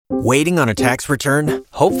Waiting on a tax return?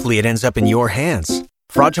 Hopefully it ends up in your hands.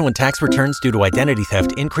 Fraudulent tax returns due to identity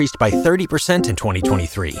theft increased by 30% in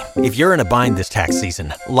 2023. If you're in a bind this tax season,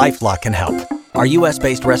 LifeLock can help. Our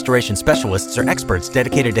U.S.-based restoration specialists are experts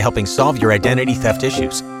dedicated to helping solve your identity theft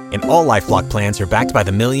issues. And all LifeLock plans are backed by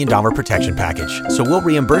the $1 Million Protection Package. So we'll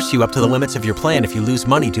reimburse you up to the limits of your plan if you lose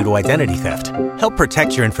money due to identity theft. Help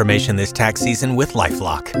protect your information this tax season with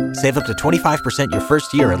LifeLock. Save up to 25% your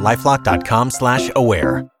first year at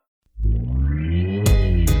LifeLock.com/aware.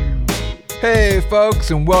 Hey folks,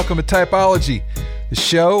 and welcome to Typology, the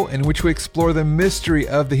show in which we explore the mystery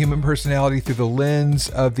of the human personality through the lens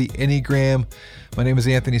of the Enneagram. My name is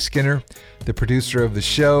Anthony Skinner, the producer of the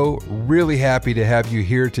show. Really happy to have you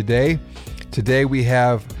here today. Today we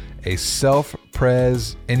have a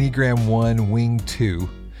self-pres Enneagram 1 Wing 2.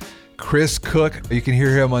 Chris Cook. You can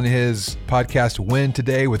hear him on his podcast Win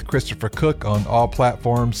Today with Christopher Cook on all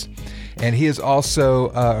platforms. And he is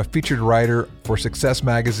also a featured writer for Success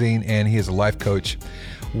Magazine, and he is a life coach.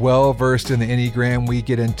 Well versed in the Enneagram. We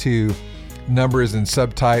get into numbers and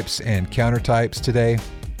subtypes and countertypes today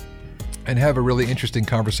and have a really interesting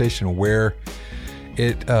conversation where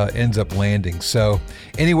it ends up landing. So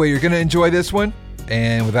anyway, you're going to enjoy this one.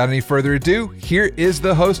 And without any further ado, here is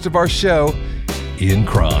the host of our show, Ian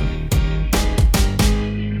Cron.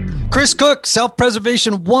 Chris Cook,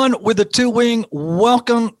 Self-Preservation 1 with a 2-wing.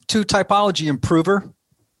 Welcome to Typology Improver.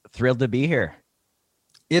 Thrilled to be here.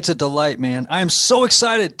 It's a delight, man. I am so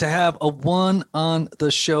excited to have a 1 on the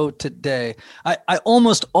show today. I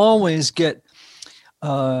almost always get,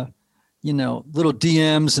 little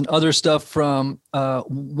DMs and other stuff from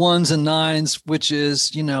 1s and 9s, which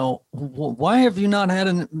is, why have you not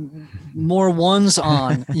had more 1s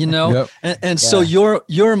on, Yep. And so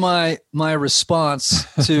you're my response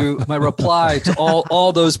to my reply to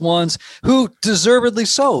all those 1s who deservedly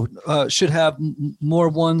so should have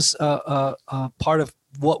more 1s part of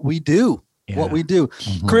what we do.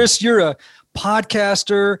 Mm-hmm. Chris, you're a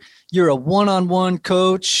podcaster, you're a one-on-one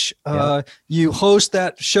coach. You host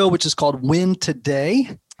that show, which is called Win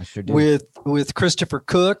Today. I sure do. with Christopher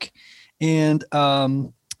Cook. And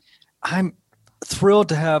I'm thrilled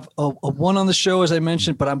to have a 1 on the show, as I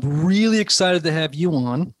mentioned, but I'm really excited to have you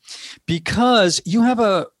on because you have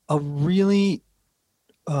a really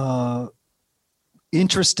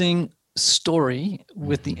interesting story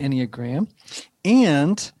with the Enneagram,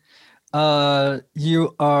 and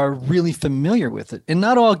you are really familiar with it, and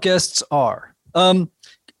not all guests are.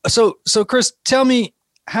 So Chris, tell me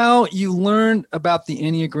how you learned about the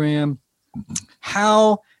Enneagram,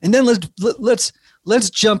 and then let's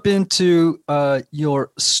jump into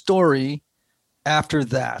your story after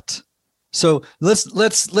that. So let's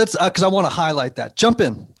because I want to highlight that. Jump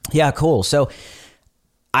in. Yeah, cool. So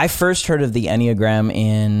I first heard of the Enneagram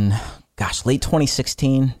in late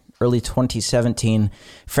 2016. Early 2017,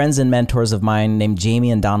 friends and mentors of mine named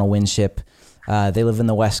Jamie and Donna Winship, they live in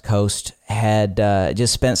the West Coast, had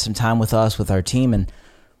just spent some time with us, with our team. And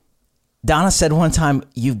Donna said one time,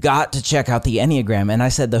 "You've got to check out the Enneagram." And I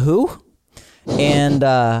said, "The who?" And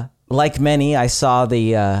like many, I saw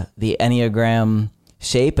the Enneagram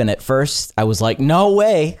shape. And at first I was like, no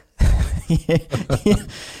way,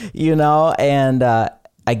 and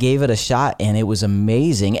I gave it a shot and it was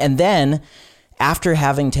amazing. And then after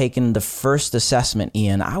having taken the first assessment,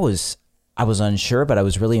 Ian, I was unsure, but I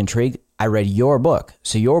was really intrigued. I read your book.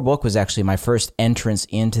 So your book was actually my first entrance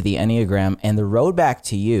into the Enneagram, and The Road Back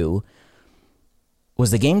to You was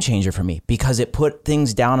the game changer for me because it put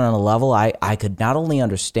things down on a level I could not only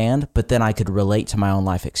understand, but then I could relate to my own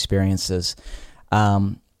life experiences.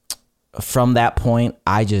 From that point,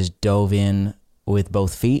 I just dove in with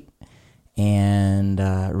both feet and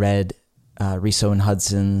read Riso and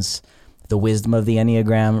Hudson's The Wisdom of the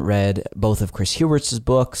Enneagram, read both of Chris Hubert's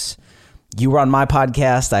books. You were on my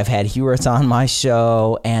podcast. I've had Hubert on my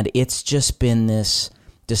show, and it's just been this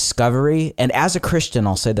discovery. And as a Christian,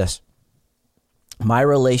 I'll say this, my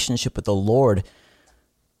relationship with the Lord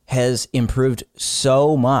has improved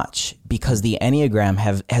so much because the Enneagram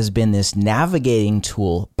has been this navigating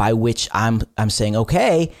tool by which I'm saying,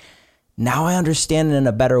 okay, now I understand in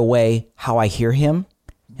a better way how I hear him,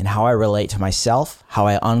 and how I relate to myself, how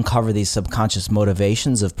I uncover these subconscious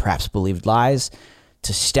motivations of perhaps believed lies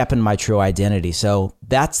to step in my true identity. So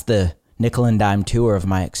that's the nickel and dime tour of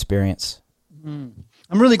my experience. I'm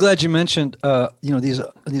really glad you mentioned,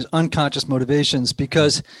 these unconscious motivations,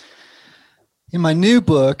 because in my new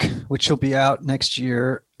book, which will be out next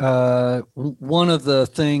year, one of the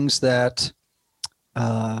things that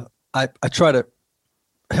I try to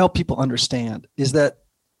help people understand is that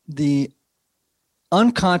the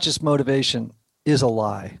unconscious motivation is a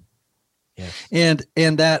lie. Yes.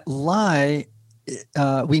 And that lie,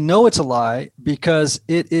 we know it's a lie because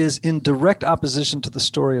it is in direct opposition to the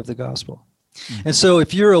story of the gospel. And so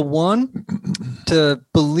if you're a 1, to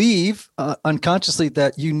believe unconsciously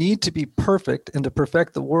that you need to be perfect and to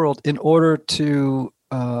perfect the world in order to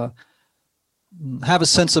have a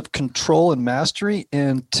sense of control and mastery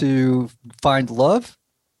and to find love,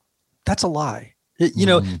 that's a lie. You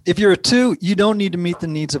know, if you're a 2, you don't need to meet the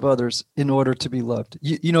needs of others in order to be loved.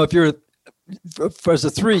 You know, if you're as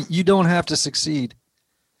a 3, you don't have to succeed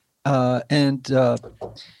in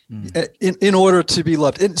order to be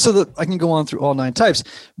loved. And so I can go on through all 9 types,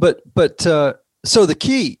 but so the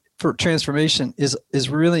key for transformation is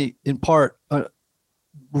really in part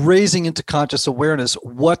raising into conscious awareness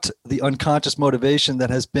what the unconscious motivation that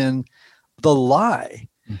has been the lie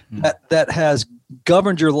that has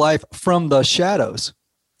governed your life from the shadows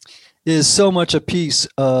is so much a piece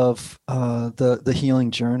of the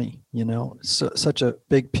healing journey, you know, such a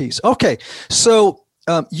big piece. Okay. So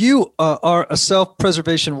you are a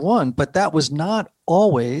self-preservation 1, but that was not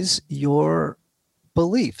always your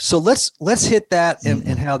belief. So let's hit that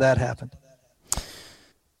and how that happened.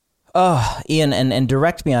 Ian, and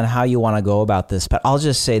direct me on how you want to go about this, but I'll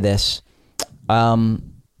just say this.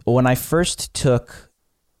 When I first took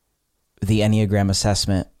the Enneagram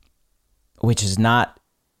assessment, which is not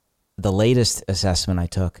the latest assessment I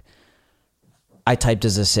took, I typed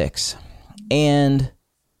as a 6. And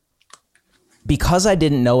because I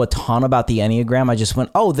didn't know a ton about the Enneagram, I just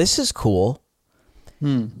went, oh, this is cool.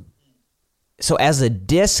 So as a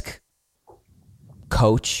DISC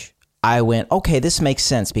coach, I went, okay, this makes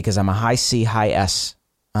sense because I'm a high C, high S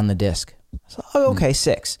on the DISC. So, okay,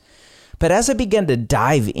 6. But as I began to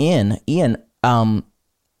dive in, Ian,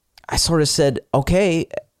 I sort of said, okay,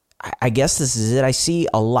 I guess this is it. I see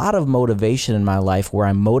a lot of motivation in my life where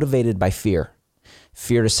I'm motivated by fear.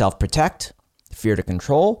 Fear to self-protect, fear to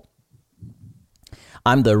control.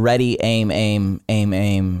 I'm the ready, aim,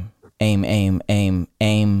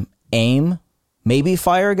 maybe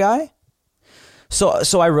fire guy.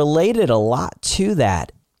 So I related a lot to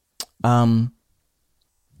that.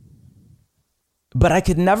 But I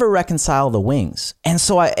could never reconcile the wings. And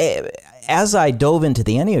so as I dove into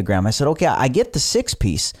the Enneagram, I said, okay, I get the 6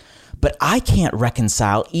 piece, but I can't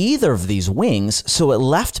reconcile either of these wings. So it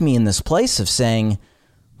left me in this place of saying,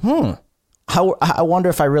 I wonder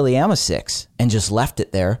if I really am a 6, and just left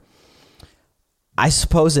it there. I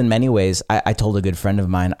suppose in many ways, I told a good friend of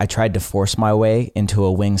mine, I tried to force my way into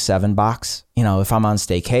a wing 7 box. You know, if I'm on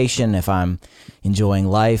staycation, if I'm enjoying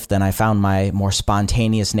life, then I found my more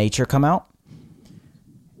spontaneous nature come out.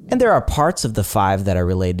 And there are parts of the 5 that are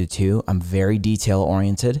related to. I'm very detail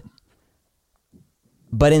oriented.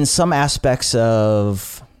 But in some aspects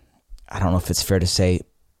of, I don't know if it's fair to say,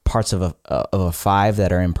 parts of a 5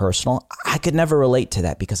 that are impersonal, I could never relate to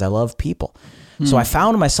that because I love people. So I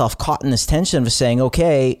found myself caught in this tension of saying,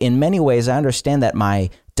 okay, in many ways, I understand that my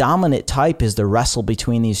dominant type is the wrestle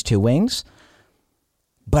between these 2 wings.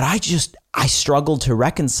 But I struggled to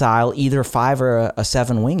reconcile either 5 or a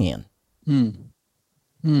 7 wing in.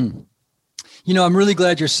 You know, I'm really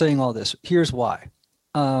glad you're saying all this. Here's why.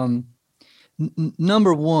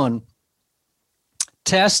 Number 1,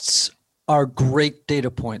 tests are great data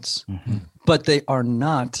points, but they are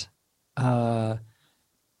not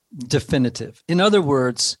definitive. In other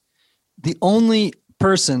words, the only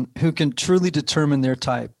person who can truly determine their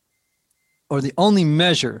type, or the only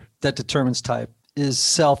measure that determines type, is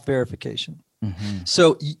self-verification.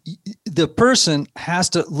 So the person has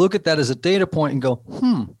to look at that as a data point and go,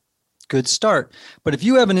 good start. But if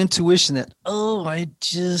you have an intuition that, I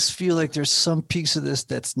just feel like there's some piece of this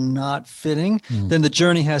that's not fitting, then the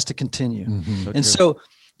journey has to continue. And so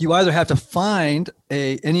you either have to find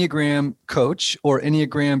a Enneagram coach or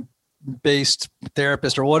Enneagram-based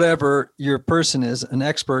therapist or whatever your person is, an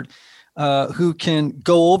expert, who can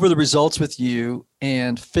go over the results with you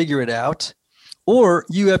and figure it out, or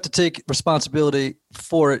you have to take responsibility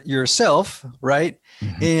for it yourself, right?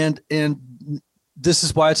 And this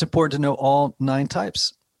is why it's important to know all 9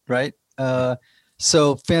 types, right?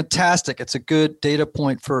 So fantastic. It's a good data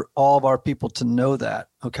point for all of our people to know that,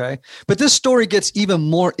 okay? But this story gets even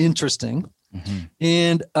more interesting.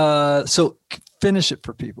 And so finish it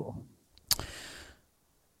for people.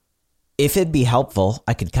 If it'd be helpful,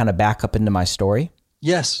 I could kind of back up into my story.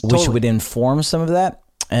 Yes, which would inform some of that.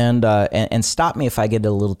 And stop me if I get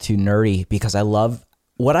a little too nerdy, because I love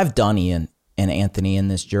what I've done, Ian and Anthony, in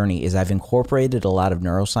this journey is I've incorporated a lot of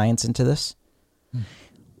neuroscience into this,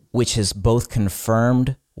 which has both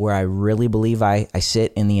confirmed where I really believe I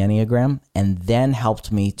sit in the Enneagram, and then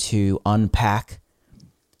helped me to unpack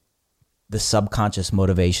the subconscious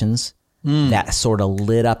motivations that sort of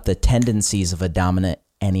lit up the tendencies of a dominant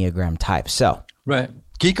Enneagram type. So, right.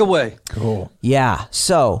 Geek away. Cool. Yeah.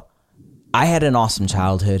 So I had an awesome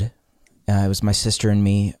childhood. It was my sister and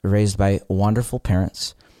me, raised by wonderful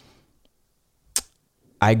parents.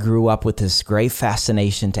 I grew up with this great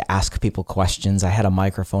fascination to ask people questions. I had a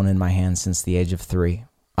microphone in my hand since the age of 3.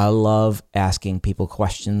 I love asking people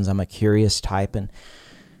questions. I'm a curious type. And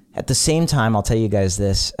at the same time, I'll tell you guys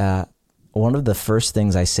this. One of the first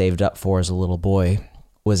things I saved up for as a little boy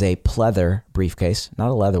was a pleather briefcase, not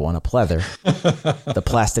a leather one, a pleather, the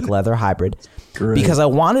plastic leather hybrid, Great. Because I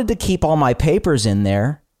wanted to keep all my papers in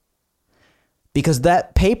there, because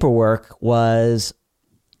that paperwork was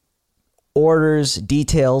orders,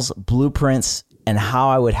 details, blueprints, and how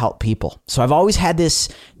I would help people. So I've always had this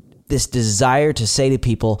desire to say to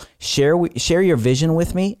people, share your vision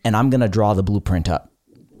with me, and I'm going to draw the blueprint up.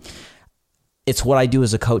 It's what I do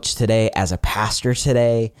as a coach today, as a pastor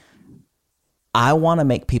today. I want to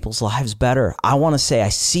make people's lives better. I want to say, I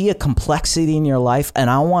see a complexity in your life, and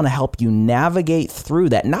I want to help you navigate through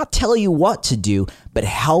that. Not tell you what to do, but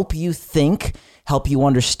help you think, help you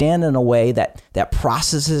understand in a way that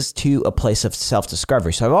processes to a place of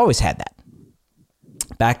self-discovery. So I've always had that.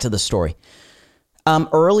 Back to the story.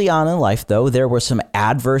 Early on in life, though, there were some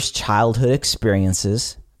adverse childhood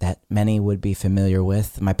experiences that many would be familiar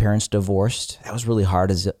with. My parents divorced. That was really hard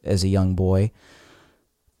as a young boy.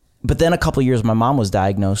 But then a couple of years, my mom was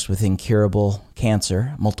diagnosed with incurable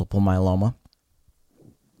cancer, multiple myeloma.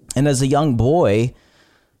 And as a young boy,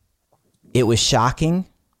 it was shocking.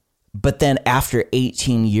 But then after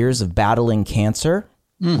 18 years of battling cancer,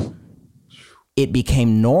 it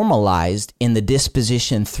became normalized in the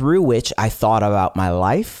disposition through which I thought about my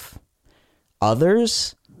life,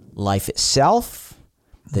 others, life itself,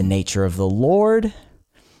 the nature of the Lord.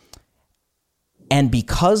 And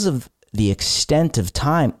because of the extent of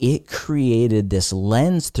time, it created this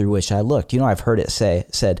lens through which I looked. You know, I've heard it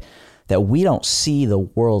said that we don't see the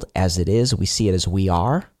world as it is, we see it as we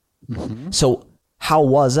are. Mm-hmm. So how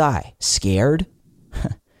was I? Scared?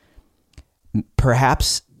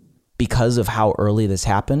 Perhaps because of how early this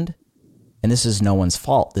happened. And this is no one's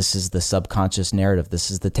fault. This is the subconscious narrative.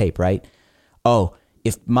 This is the tape, right? Oh,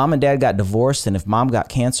 if mom and dad got divorced and if mom got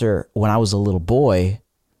cancer when I was a little boy,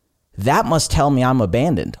 that must tell me I'm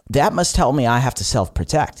abandoned. That must tell me I have to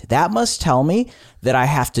self-protect. That must tell me that I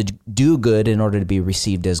have to do good in order to be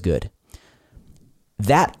received as good.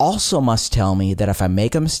 That also must tell me that if I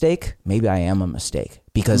make a mistake, maybe I am a mistake.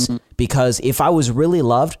 Because if I was really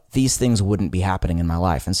loved, these things wouldn't be happening in my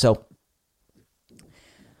life. And so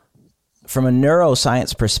from a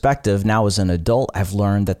neuroscience perspective, now as an adult, I've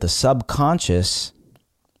learned that the subconscious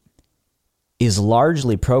is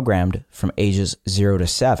largely programmed from ages 0 to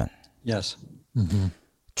 7. Yes. Mm-hmm.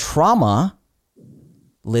 Trauma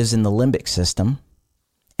lives in the limbic system,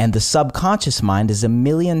 and the subconscious mind is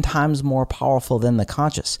 1,000,000 times more powerful than the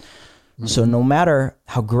conscious. Mm-hmm. So no matter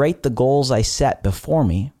how great the goals I set before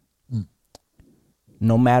me,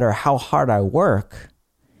 no matter how hard I work,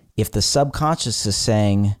 if the subconscious is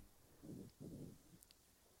saying,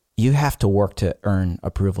 you have to work to earn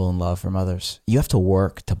approval and love from others, you have to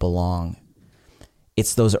work to belong,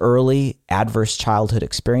 it's those early adverse childhood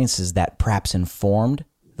experiences that perhaps informed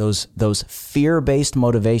those fear-based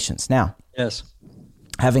motivations. Now, yes.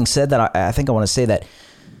 Having said that, I think I want to say that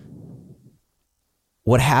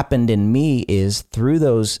what happened in me is through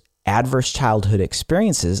those adverse childhood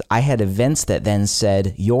experiences, I had events that then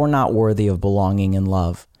said, you're not worthy of belonging and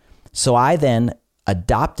love. So I then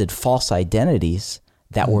adopted false identities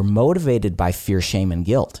that were motivated by fear, shame, and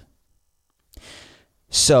guilt.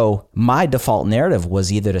 So my default narrative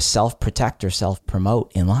was either to self-protect or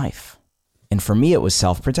self-promote in life. And for me, it was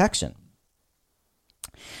self-protection.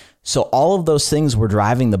 So all of those things were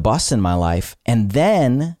driving the bus in my life. And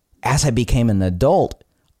then as I became an adult,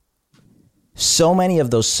 so many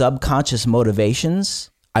of those subconscious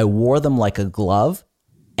motivations, I wore them like a glove.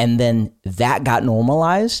 And then that got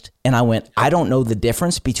normalized. And I went, I don't know the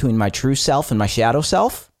difference between my true self and my shadow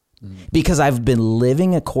self. Because I've been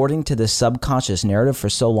living according to the subconscious narrative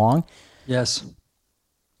for so long. Yes.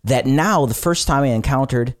 That now, the first time I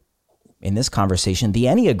encountered, in this conversation, the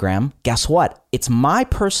Enneagram, guess what? It's my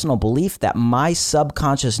personal belief that my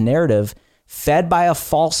subconscious narrative, fed by a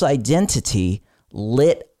false identity,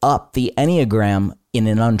 lit up the Enneagram in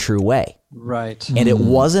an untrue way. Right. And it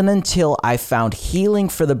wasn't until I found healing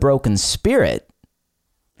for the broken spirit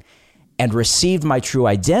and received my true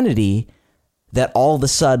identity that all of a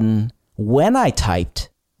sudden, when I typed,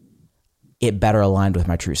 it better aligned with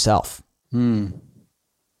my true self.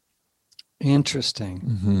 Interesting.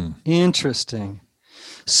 Mm-hmm. Interesting.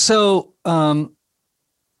 So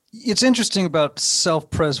it's interesting about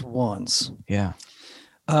self-pres ones. Yeah.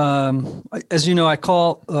 As you know, I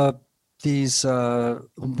call these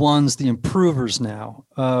ones the improvers now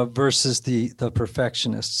versus the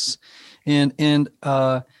perfectionists, and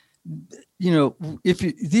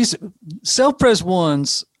these self-pres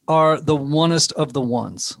ones are the onest of the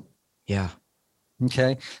ones. Yeah.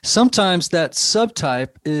 Okay. Sometimes that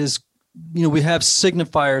subtype is, we have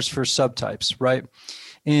signifiers for subtypes, right?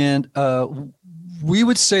 And we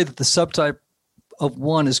would say that the subtype of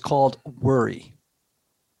one is called worry.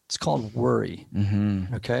 It's called worry.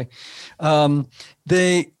 Mm-hmm. Okay.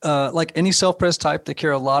 They, like any self-pres type, they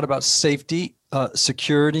care a lot about safety,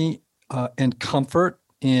 security, and comfort,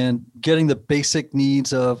 and getting the basic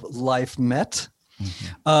needs of life met.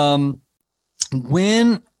 Mm-hmm.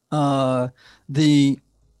 When the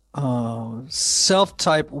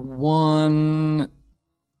self-type one,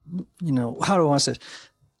 how do I want to say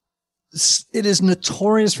this? It is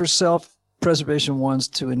notorious for self-preservation ones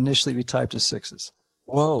to initially be typed as sixes.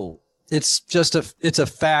 Whoa. It's a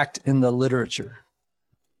fact in the literature.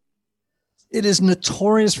 It is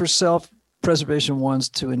notorious for self-preservation ones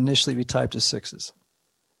to initially be typed as sixes.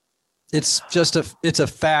 It's a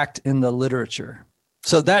fact in the literature.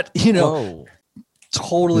 So that, Whoa.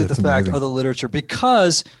 Totally That's the fact amazing. of the literature,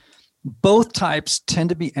 because both types tend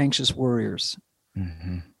to be anxious worriers.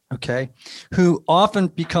 Mm-hmm. Okay. Who often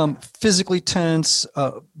become physically tense,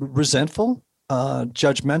 resentful,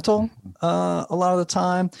 judgmental a lot of the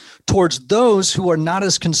time towards those who are not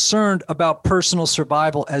as concerned about personal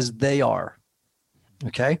survival as they are.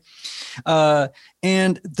 Okay.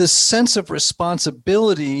 And the sense of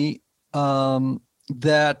responsibility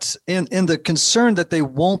that and the concern that they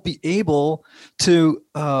won't be able to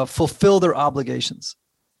fulfill their obligations.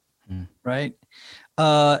 Right.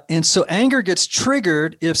 And so anger gets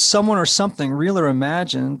triggered if someone or something, real or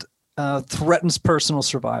imagined, threatens personal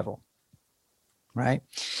survival. Right.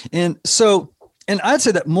 And I'd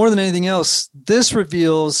say that more than anything else, this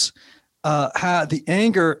reveals how the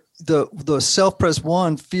anger, the self-pres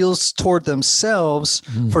one feels toward themselves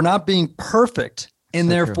for not being perfect and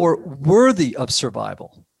therefore worthy of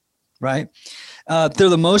survival. Right. They're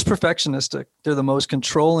the most perfectionistic. They're the most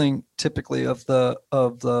controlling, typically, of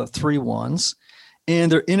the three ones.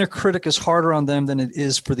 And their inner critic is harder on them than it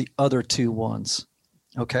is for the other two ones.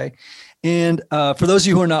 Okay. And for those of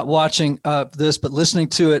you who are not watching this, but listening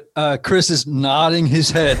to it, Chris is nodding his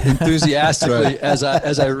head enthusiastically as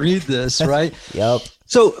I read this, right? Yep.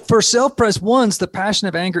 So for self-pres ones, the passion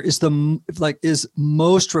of anger is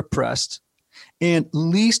most repressed and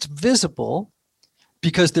least visible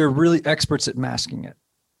because they're really experts at masking it.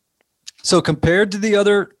 So compared to the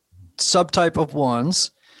other subtype of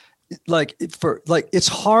ones, it's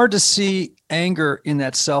hard to see anger in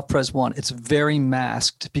that self-pres one. It's very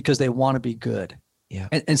masked because they want to be good. Yeah.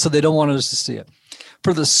 And so they don't want us to see it.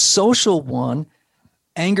 For the social one,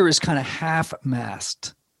 anger is kind of half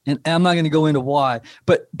masked. And I'm not going to go into why,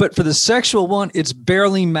 but for the sexual one, it's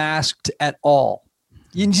barely masked at all.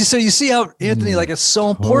 So you see how, Anthony, it's so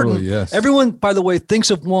important. Totally, yes. Everyone, by the way, thinks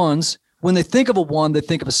of ones. When they think of a one, they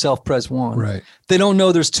think of a self-pres one. Right. They don't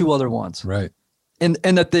know there's two other ones. Right. And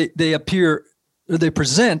that they appear, or they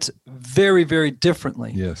present very, very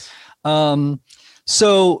differently. Yes.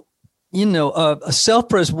 So, a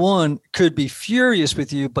self-pres one could be furious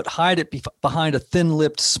with you, but hide it behind a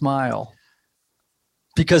thin-lipped smile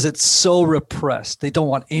because it's so repressed. They don't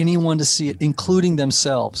want anyone to see it, including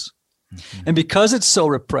themselves. Mm-hmm. And because it's so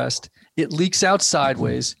repressed, it leaks out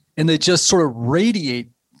sideways, and they just sort of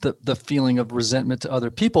radiate the feeling of resentment to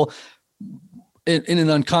other people in an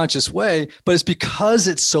unconscious way, but it's because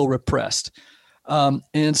it's so repressed.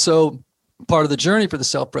 And so part of the journey for the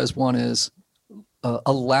self-pres one is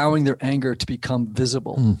allowing their anger to become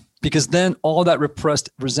visible, because then all that repressed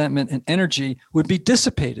resentment and energy would be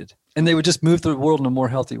dissipated and they would just move through the world in a more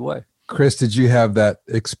healthy way. Chris, did you have that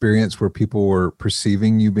experience where people were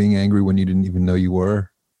perceiving you being angry when you didn't even know you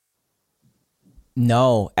were?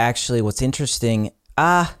 No, actually, what's interesting,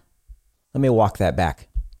 let me walk that back.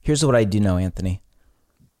 Here's what I do know, Anthony.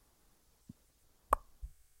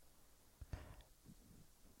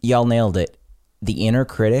 Y'all nailed it. The inner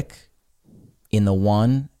critic in the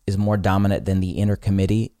one is more dominant than the inner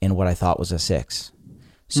committee in what I thought was a 6.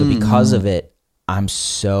 So because of it, I'm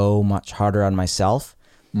so much harder on myself.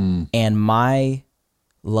 And my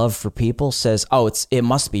love for people says, it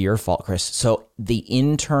must be your fault, Chris. So the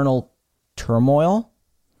internal turmoil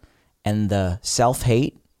and the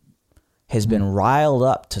self-hate has been riled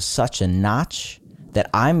up to such a notch that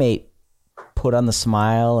I may put on the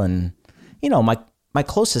smile, and my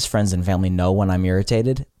closest friends and family know when I'm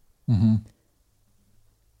irritated. Mm-hmm.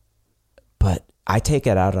 But I take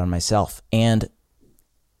it out on myself. And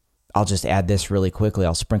I'll just add this really quickly.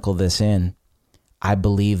 I'll sprinkle this in. I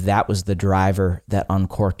believe that was the driver that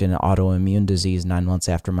uncorked an autoimmune disease 9 months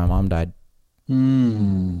after my mom died.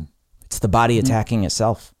 It's the body attacking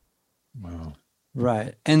itself. Wow.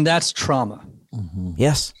 Right. And that's trauma.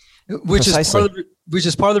 Yes. Which is part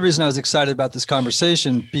of the reason I was excited about this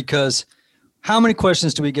conversation, because how many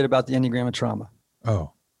questions do we get about the Enneagram and trauma?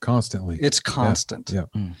 Oh, constantly. It's constant. Yeah.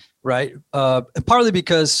 Right. And partly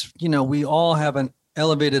because, we all have an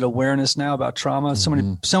elevated awareness now about trauma.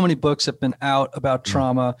 So many books have been out about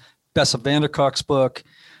trauma. Bessel van der Kolk's book,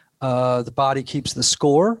 The Body Keeps the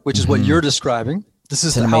Score, which is what you're describing. This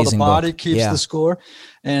is how the body keeps the score,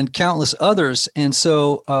 and countless others. And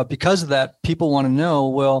so because of that, people want to know,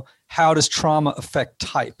 well, how does trauma affect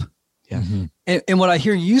type? Yeah. And what I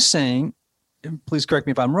hear you saying, and please correct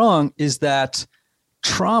me if I'm wrong, is that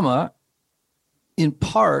trauma in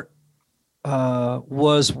part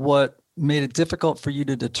was what made it difficult for you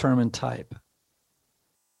to determine type.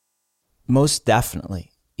 Most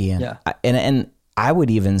definitely, Ian. Yeah. And I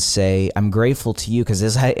would even say I'm grateful to you, because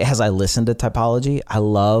as I listen to typology, I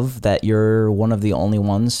love that you're one of the only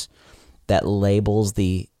ones that labels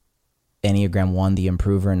the Enneagram 1 the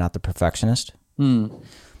improver and not the perfectionist.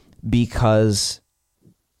 Because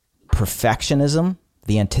perfectionism,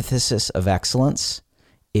 the antithesis of excellence,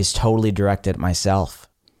 is totally directed at myself.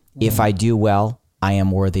 If I do well, I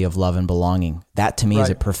am worthy of love and belonging. That to me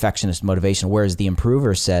is a perfectionist motivation. Whereas the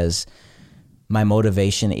improver says, my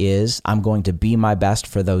motivation is I'm going to be my best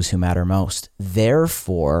for those who matter most.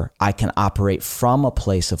 Therefore, I can operate from a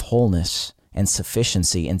place of wholeness and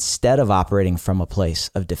sufficiency instead of operating from a place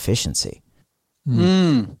of deficiency.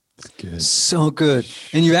 That's good. So good.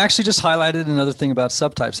 And you actually just highlighted another thing about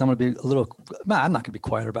subtypes. I'm going to be I'm not going to be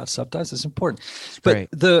quieter about subtypes. It's important.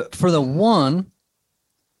 But for the 1,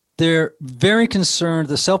 they're very concerned.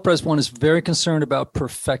 The self-pres 1 is very concerned about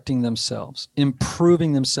perfecting themselves,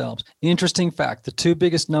 improving themselves. Interesting fact, the 2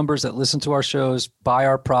 biggest numbers that listen to our shows, buy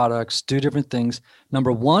our products, do different things.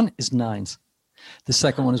 Number 1 is 9s. The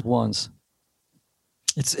second one is 1s.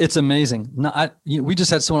 It's amazing. We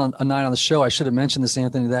just had someone a 9 on the show. I should have mentioned this,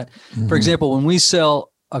 Anthony, that, for example, when we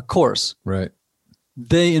sell a course,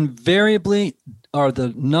 they invariably are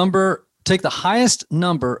take the highest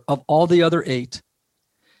number of all the other 8.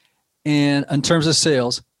 And in terms of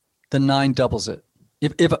sales, the 9 doubles it.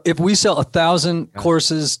 If we sell 1,000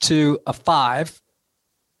 courses to a 5,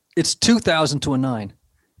 it's 2,000 to a 9.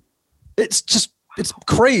 It's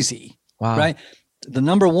crazy. Wow. Right? The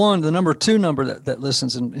number 1, the number 2 number that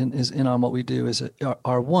listens and is in on what we do is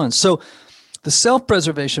our 1. So the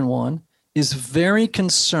self-preservation 1 is very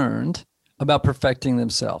concerned about perfecting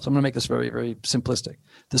themselves. I'm going to make this very, very simplistic.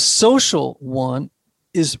 The social 1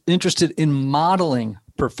 is interested in modeling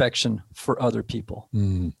perfection for other people,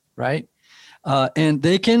 right? And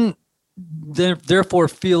they can therefore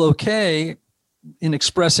feel okay in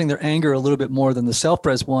expressing their anger a little bit more than the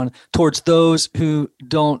self-pres 1 towards those who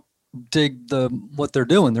don't dig what they're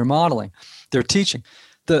doing, they're modeling, they're teaching.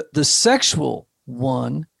 The sexual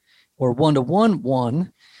 1 or 1-to-1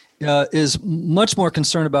 1 is much more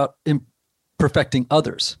concerned about perfecting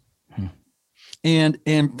others. And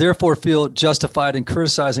therefore feel justified in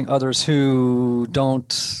criticizing others who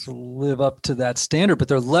don't live up to that standard, but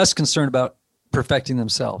they're less concerned about perfecting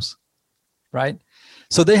themselves, right?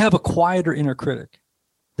 So they have a quieter inner critic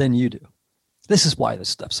than you do. This is why this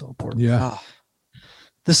stuff's so important. Yeah.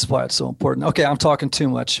 This is why it's so important. Okay, I'm talking too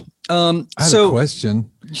much. I have a question.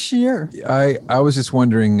 Sure. I was just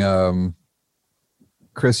wondering,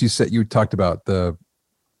 Chris, you talked about the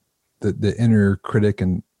inner critic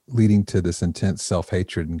and leading to this intense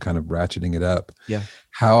self-hatred and kind of ratcheting it up. Yeah.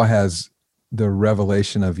 How has the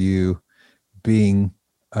revelation of you being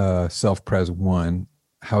self-pres 1,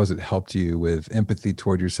 how has it helped you with empathy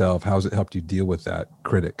toward yourself? How has it helped you deal with that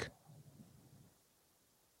critic?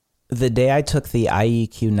 The day I took the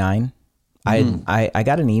IEQ 9, I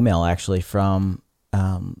got an email actually from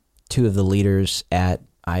 2 of the leaders at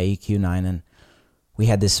IEQ 9, and we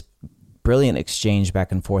had this brilliant exchange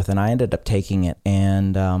back and forth, and I ended up taking it.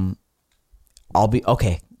 And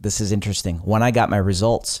this is interesting. When I got my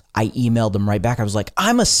results, I emailed them right back. I was like,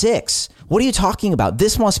 I'm a 6. What are you talking about?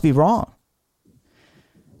 This must be wrong.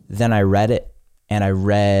 Then I read it, and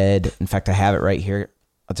in fact, I have it right here.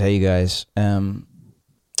 I'll tell you guys,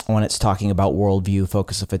 when it's talking about worldview,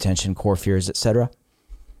 focus of attention, core fears, etc.,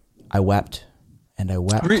 I wept. And I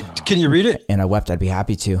wept. Can you read it? And I wept. I'd be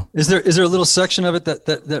happy to. Is there a little section of it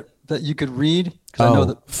that you could read? I know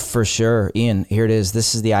that for sure. Ian, here it is.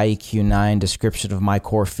 This is the IEQ 9 description of my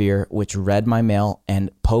core fear, which read my mail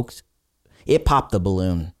and popped the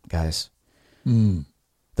balloon, guys.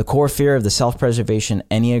 The core fear of the self-preservation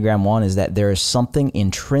Enneagram 1 is that there is something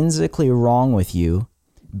intrinsically wrong with you,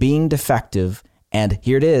 being defective, and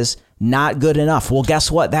here it is, not good enough. Well, guess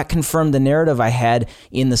what? That confirmed the narrative I had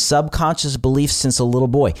in the subconscious belief since a little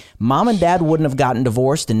boy. Mom and dad wouldn't have gotten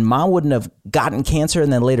divorced, and mom wouldn't have gotten cancer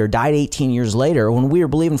and then later died 18 years later when we were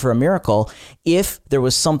believing for a miracle if there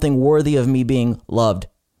was something worthy of me being loved.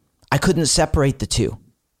 I couldn't separate the two.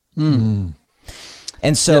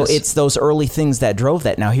 And so it's those early things that drove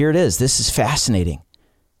that. Now, here it is. This is fascinating.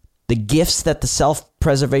 The gifts that the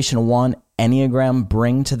self-preservation 1 Enneagram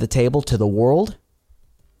bring to the table, to the world: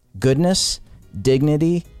 goodness,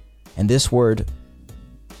 dignity, and this word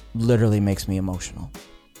literally makes me emotional: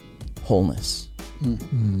 wholeness.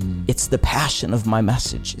 It's the passion of my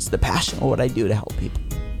message. It's the passion of what I do to help people.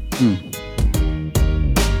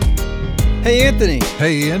 Hey, Anthony.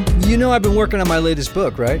 Hey, Ian. You know I've been working on my latest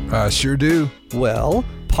book, right? I sure do. Well,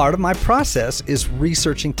 part of my process is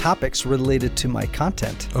researching topics related to my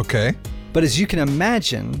content. Okay. But as you can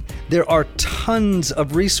imagine, there are tons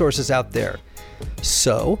of resources out there.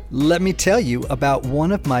 So let me tell you about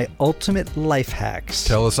one of my ultimate life hacks.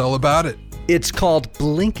 Tell us all about it. It's called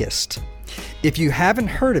Blinkist. If you haven't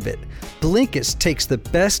heard of it, Blinkist takes the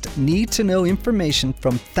best need-to-know information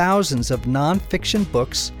from thousands of nonfiction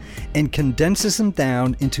books and condenses them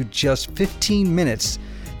down into just 15 minutes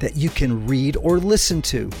that you can read or listen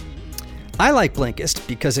to. I like Blinkist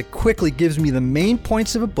because it quickly gives me the main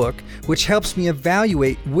points of a book, which helps me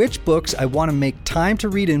evaluate which books I want to make time to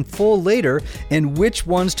read in full later and which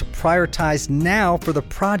ones to prioritize now for the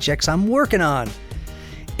projects I'm working on.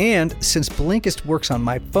 And since Blinkist works on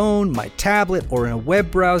my phone, my tablet, or in a web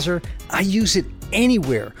browser, I use it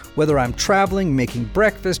anywhere, whether I'm traveling, making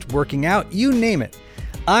breakfast, working out, you name it.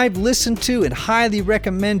 I've listened to and highly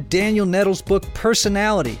recommend Daniel Nettles' book,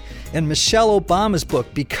 Personality, and Michelle Obama's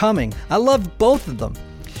book, Becoming. I love both of them.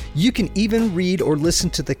 You can even read or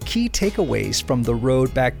listen to the key takeaways from The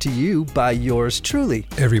Road Back to You by yours truly.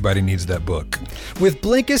 Everybody needs that book. With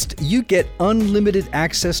Blinkist, you get unlimited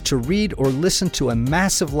access to read or listen to a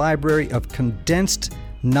massive library of condensed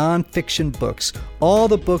nonfiction books, all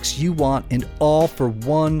the books you want, and all for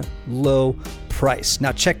one low price.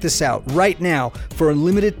 Now check this out. Right now, for a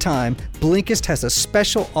limited time, Blinkist has a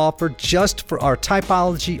special offer just for our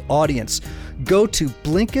Typology audience. Go to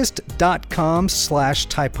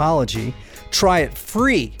Blinkist.com/typology, try it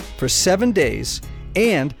free for 7 days,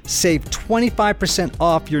 and save 25%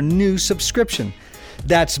 off your new subscription.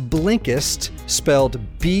 That's Blinkist, spelled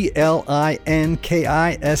Blinkist,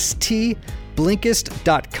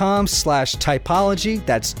 Blinkist.com/typology,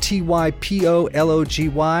 that's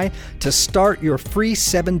TYPOLOGY, to start your free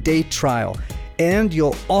 7-day trial. And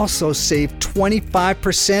you'll also save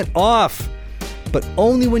 25% off, but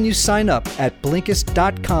only when you sign up at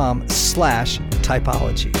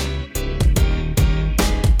Blinkist.com/typology.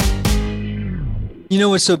 You know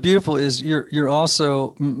what's so beautiful is you're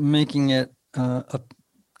also making it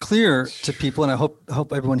clear to people, and I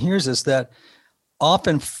hope everyone hears this, that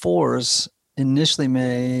often fours initially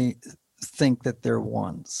may think that they're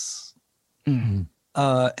ones. And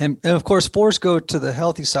of course, fours go to the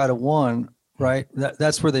healthy side of one, right?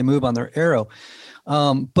 That's where they move on their arrow.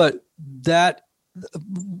 But that,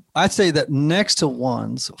 I'd say that next to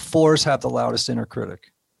ones, fours have the loudest inner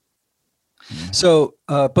critic. So,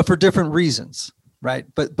 but for different reasons, right?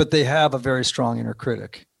 But they have a very strong inner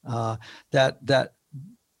critic that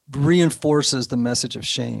reinforces the message of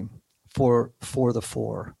shame for the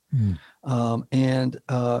four. So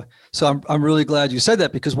I'm really glad you said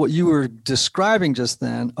that, because what you were describing just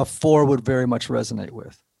then, a four would very much resonate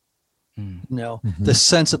with. The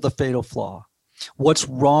sense of the fatal flaw. What's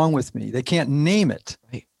wrong with me? They can't name it.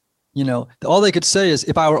 Right. All they could say is,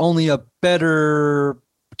 if I were only a better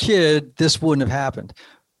kid, this wouldn't have happened.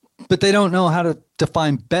 But they don't know how to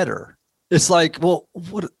define better. It's like, well,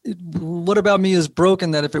 what about me is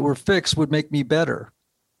broken that if it were fixed would make me better?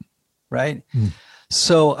 Right?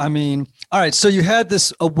 So, I mean, all right. So you had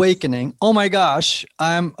this awakening. Oh my gosh,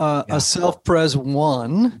 I'm a self-pres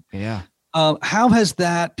 1. Yeah. How has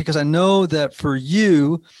that, because I know that for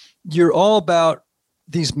you, you're all about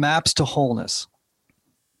these maps to wholeness,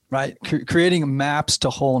 right? Creating maps to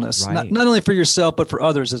wholeness, right. Not only for yourself, but for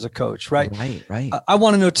others as a coach, right? Right. I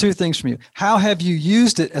want to know two things from you. How have you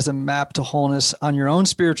used it as a map to wholeness on your own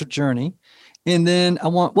spiritual journey? And then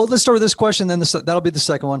let's start with this question, then that'll be the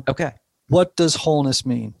second one. Okay. What does wholeness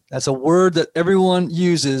mean? That's a word that everyone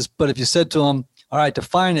uses, but if you said to them, all right,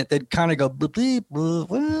 define it, they'd kind of go,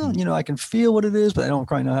 well, I can feel what it is, but I don't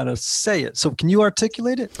quite know how to say it. So can you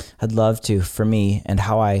articulate it? I'd love to. For me, and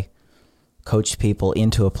how I coach people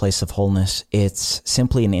into a place of wholeness, it's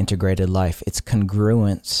simply an integrated life. It's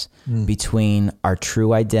congruence between our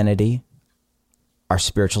true identity, our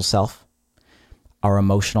spiritual self, our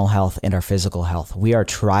emotional health, and our physical health. We are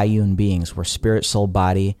triune beings. We're spirit, soul,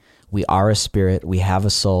 body. We are a spirit. We have a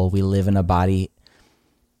soul. We live in a body.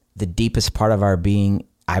 The deepest part of our being,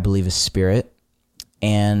 I believe, is spirit.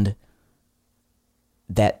 And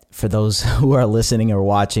that for those who are listening or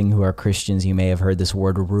watching who are Christians, you may have heard this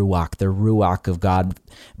word ruach. The ruach of God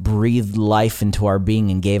breathed life into our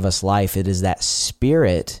being and gave us life. It is that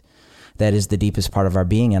spirit that is the deepest part of our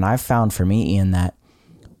being. And I've found for me, Ian, that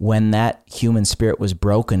when that human spirit was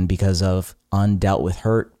broken because of undealt with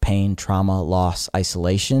hurt, pain, trauma, loss,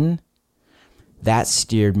 isolation, that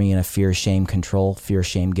steered me in a fear, shame, control, fear,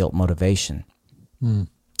 shame, guilt, motivation.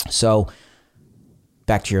 So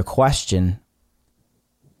back to your question,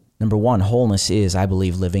 number one, wholeness is, I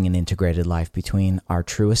believe, living an integrated life between our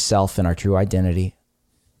truest self and our true identity,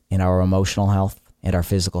 in our emotional health and our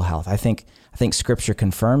physical health. I think Scripture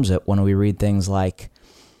confirms it when we read things like,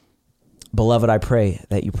 "Beloved, I pray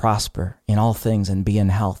that you prosper in all things and be in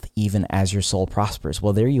health, even as your soul prospers."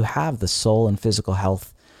 Well, there you have the soul and physical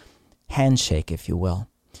health handshake, if you will.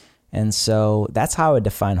 And so that's how I would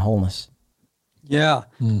define wholeness. Yeah.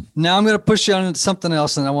 Now I'm going to push you on something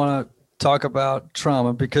else, and I want to talk about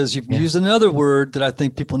trauma, because you've used another word that I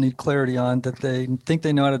think people need clarity on, that they think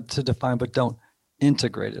they know how to define but don't.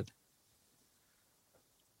 Integrated.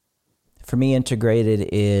 For me, integrated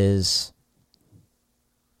is,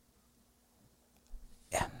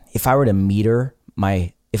 if I were to meter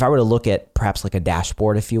if I were to look at perhaps like a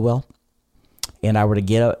dashboard, if you will, and I were to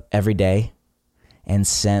get up every day and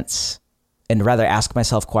rather ask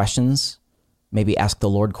myself questions, maybe ask the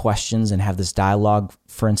Lord questions and have this dialogue.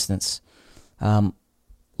 For instance,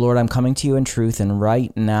 Lord, I'm coming to you in truth, and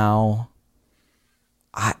right now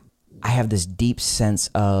I have this deep sense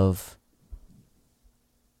of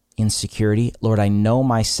insecurity. Lord, I know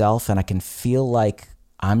myself, and I can feel like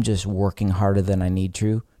I'm just working harder than I need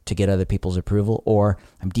to get other people's approval, or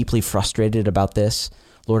I'm deeply frustrated about this.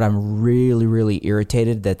 Lord, I'm really, really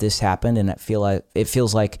irritated that this happened, and it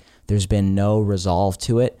feels like there's been no resolve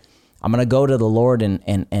to it. I'm going to go to the Lord and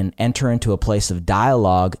enter into a place of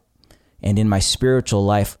dialogue. And in my spiritual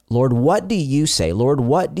life, Lord, what do you say? Lord,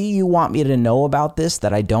 what do you want me to know about this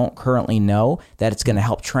that I don't currently know, that it's going to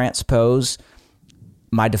help transpose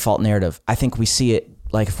my default narrative? I think we see it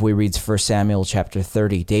like if we read 1 Samuel chapter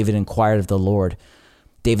 30. David inquired of the Lord.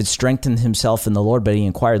 David strengthened himself in the Lord, but he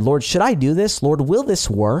inquired, Lord, should I do this? Lord, will this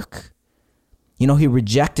work? He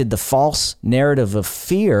rejected the false narrative of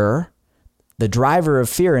fear, the driver of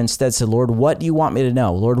fear, instead said, Lord, what do you want me to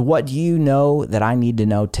know? Lord, what do you know that I need to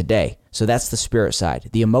know today? So that's the spirit side.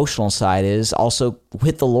 The emotional side is also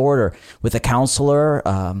with the Lord or with a counselor,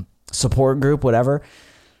 support group, whatever.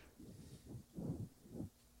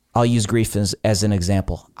 I'll use grief as an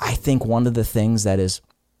example. I think one of the things that is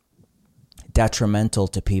detrimental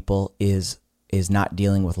to people is not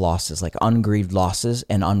dealing with losses, like ungrieved losses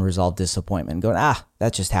and unresolved disappointment. Going,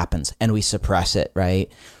 that just happens. And we suppress it,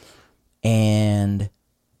 right? And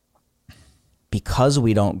because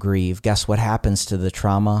we don't grieve, guess what happens to the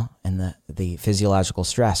trauma and the physiological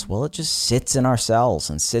stress? Well, it just sits in our cells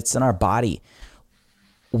and sits in our body.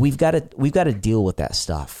 We've got to deal with that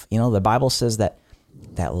stuff. The Bible says that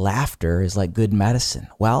laughter is like good medicine.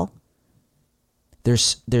 Well,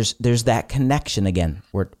 there's that connection again.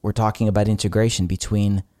 We're talking about integration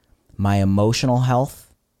between my emotional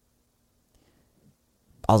health.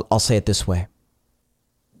 I'll say it this way.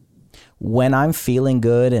 When I'm feeling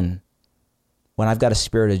good and when I've got a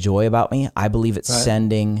spirit of joy about me, I believe it's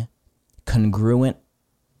sending congruent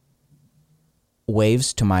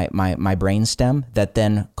waves to my brainstem that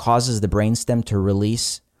then causes the brainstem to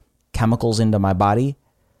release chemicals into my body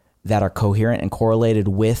that are coherent and correlated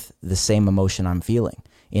with the same emotion I'm feeling.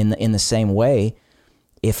 In the same way,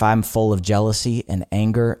 if I'm full of jealousy and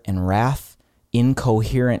anger and wrath,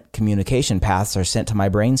 incoherent communication paths are sent to my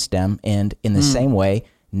brainstem, and in the same way,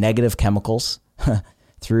 negative chemicals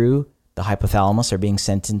through the hypothalamus are being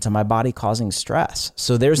sent into my body, causing stress.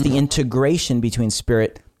 So there's the integration between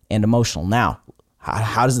spirit and emotional. Now,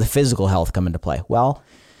 how does the physical health come into play? Well,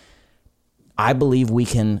 I believe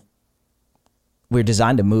we're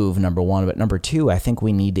designed to move, number one, but number two, I think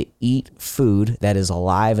we need to eat food that is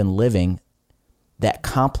alive and living that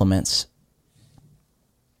complements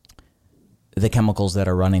the chemicals that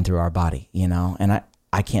are running through our body, and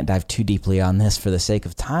I can't dive too deeply on this for the sake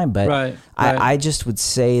of time, but I just would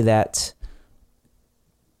say that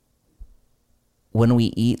when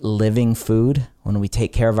we eat living food, when we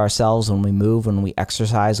take care of ourselves, when we move, when we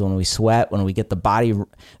exercise, when we sweat, when we get the body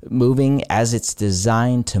moving as it's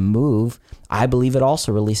designed to move, I believe it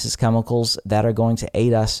also releases chemicals that are going to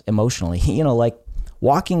aid us emotionally. Like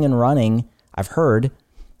walking and running, I've heard,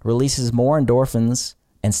 releases more endorphins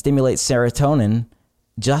and stimulates serotonin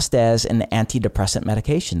just as an antidepressant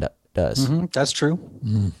medication does. Mm-hmm, that's true.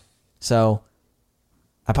 Mm. So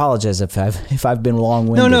I apologize if I've been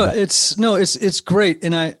long-winded. No, it's great.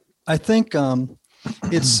 And I think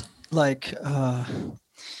it's like I've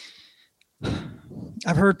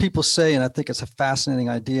heard people say, and I think it's a fascinating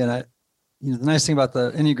idea. And the nice thing about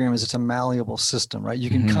the Enneagram is it's a malleable system, right? You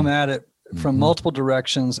can come at it from multiple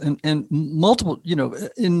directions and multiple,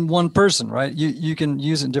 in one person, right? You can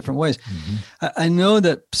use it in different ways. Mm-hmm. I know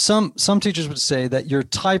that some teachers would say that your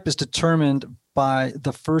type is determined by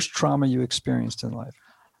the first trauma you experienced in life.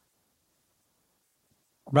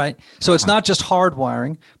 Right. So it's not just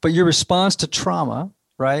hardwiring, but your response to trauma,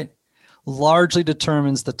 right, largely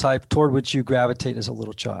determines the type toward which you gravitate as a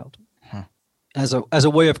little child, as a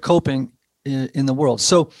way of coping in the world.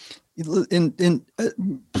 So in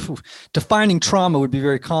defining trauma would be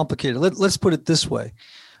very complicated. Let's put it this way.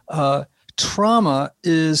 Trauma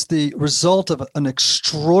is the result of an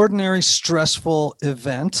extraordinary stressful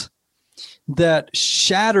event that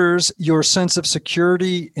shatters your sense of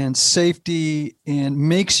security and safety and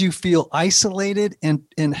makes you feel isolated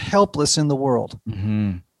and helpless in the world.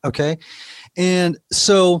 Mm-hmm. Okay. And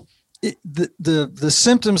so the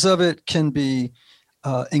symptoms of it can be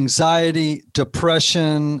anxiety,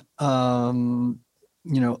 depression, upsetting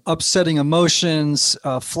emotions,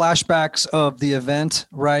 flashbacks of the event,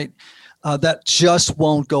 right? That just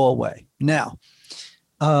won't go away. Now,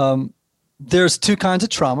 there's two kinds of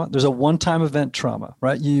trauma. There's a one-time event trauma,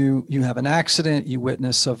 right? You have an accident, you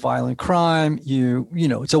witness a violent crime,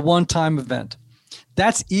 it's a one-time event.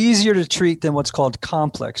 That's easier to treat than what's called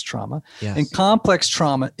complex trauma. Yes. And complex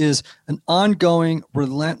trauma is an ongoing,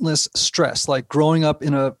 relentless stress, like growing up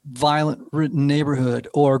in a violent neighborhood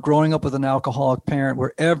or growing up with an alcoholic parent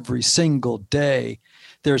where every single day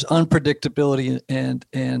there's unpredictability and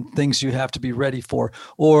things you have to be ready for.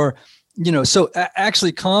 Or so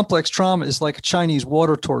actually complex trauma is like a Chinese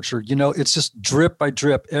water torture. It's just drip by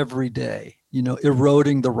drip every day,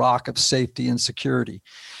 eroding the rock of safety and security.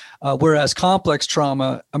 Whereas complex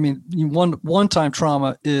trauma, one-time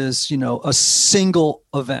trauma is, a single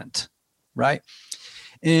event, right?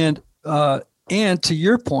 And to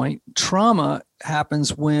your point, trauma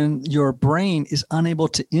happens when your brain is unable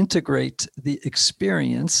to integrate the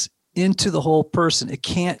experience into the whole person.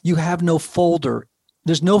 You have no folder.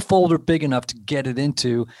 There's no folder big enough to get it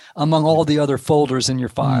into among all the other folders in your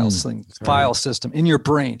file system, in your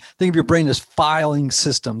brain. Think of your brain as filing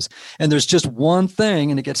systems. And there's just one thing,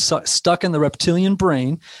 and it gets stuck in the reptilian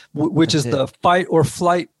brain, which is the fight or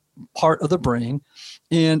flight part of the brain.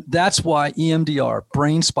 And that's why EMDR,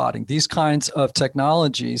 brain spotting, these kinds of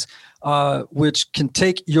technologies, which can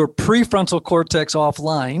take your prefrontal cortex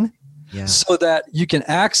offline so that you can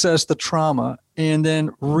access the trauma and then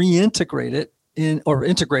reintegrate it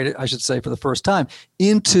integrate it, I should say, for the first time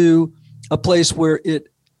into a place where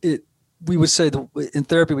we would say in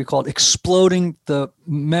therapy, we call it exploding the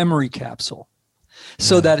memory capsule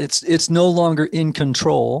so that it's no longer in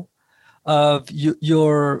control of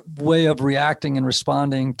your way of reacting and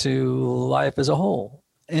responding to life as a whole.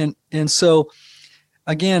 And so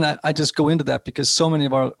again, I just go into that because so many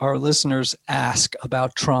of our listeners ask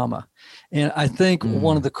about trauma. And I think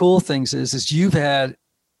one of the cool things is you've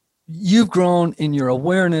grown in your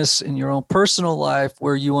awareness in your own personal life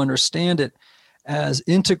where you understand it as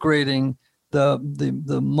integrating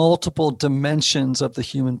the multiple dimensions of the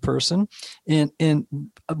human person. And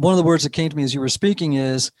one of the words that came to me as you were speaking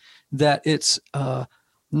is that it's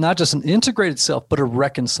not just an integrated self, but a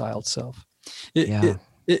reconciled self.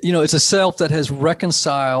 It's a self that has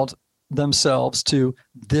reconciled themselves to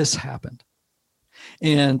this happened.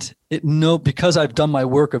 And because I've done my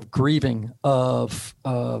work of grieving, of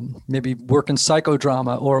maybe work in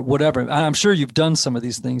psychodrama or whatever, and I'm sure you've done some of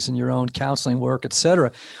these things in your own counseling work, et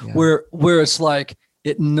cetera, where it's like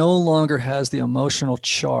it no longer has the emotional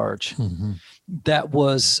charge that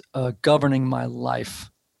was governing my life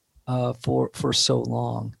for so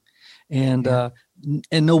long. And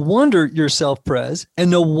no wonder you're self-pres, and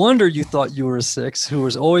no wonder you thought you were a 6 who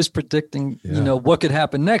was always predicting, what could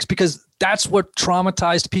happen next, because that's what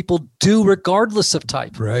traumatized people do regardless of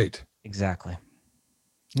type. Right. Exactly.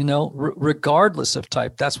 Regardless of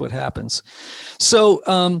type, that's what happens. So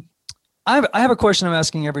I have a question I'm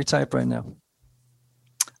asking every type right now.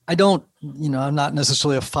 I'm not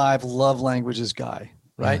necessarily a 5 love languages guy,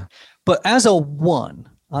 right? But as a 1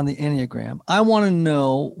 on the Enneagram, I want to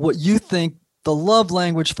know what you think the love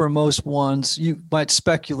language for most ones, you might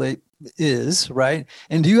speculate, is, right?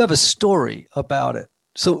 And do you have a story about it?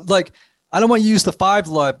 So like, I don't want you to use the 5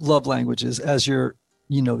 love languages as your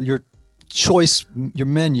choice, your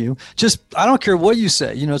menu. Just, I don't care what you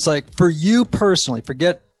say. It's like, for you personally,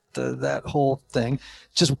 forget that whole thing.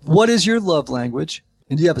 Just, what is your love language?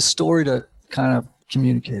 And do you have a story to kind of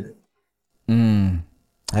communicate it?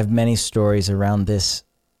 I have many stories around this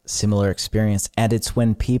similar experience. And it's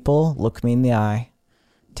when people look me in the eye,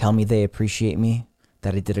 tell me they appreciate me,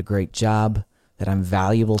 that I did a great job, that I'm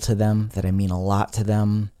valuable to them, that I mean a lot to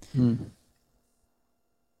them,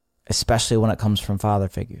 especially when it comes from father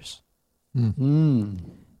figures. I've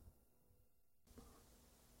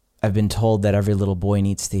been told that every little boy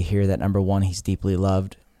needs to hear that, number 1, he's deeply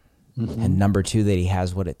loved, and number 2, that he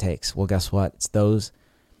has what it takes. Well, guess what? It's those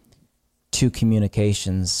 2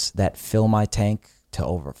 communications that fill my tank to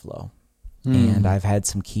overflow. And I've had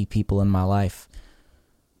some key people in my life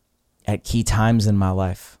at key times in my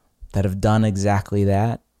life that have done exactly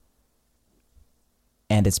that.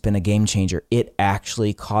 And it's been a game changer. It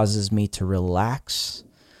actually causes me to relax,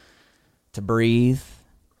 to breathe,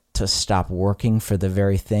 to stop working for the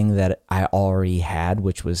very thing that I already had,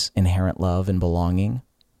 which was inherent love and belonging,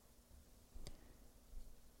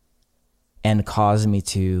 and cause me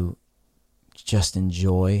to just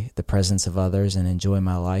enjoy the presence of others and enjoy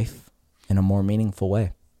my life in a more meaningful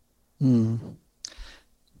way.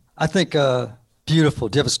 I think beautiful.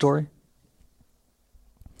 Do you have a story?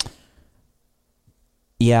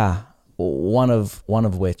 Yeah, one of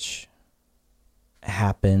which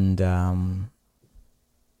happened a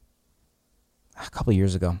couple of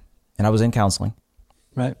years ago, and I was in counseling.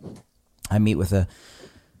 Right. I meet with an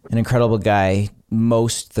incredible guy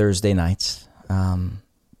most Thursday nights,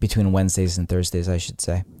 between Wednesdays and Thursdays, I should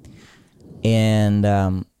say,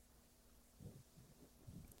 and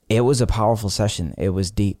it was a powerful session. It was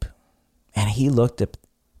deep, and he looked at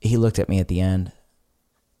me at the end.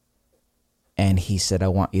 And he said, I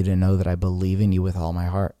want you to know that I believe in you with all my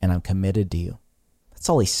heart and I'm committed to you. That's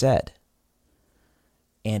all he said.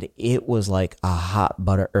 And it was like a hot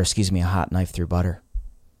knife through butter.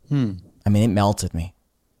 I mean, it melted me.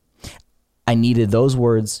 I needed those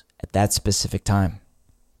words at that specific time.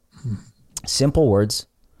 Simple words,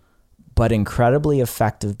 but incredibly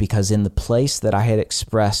effective, because in the place that I had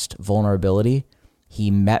expressed vulnerability,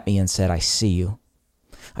 he met me and said, I see you.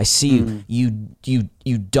 I see you.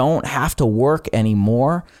 You don't have to work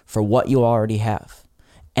anymore for what you already have.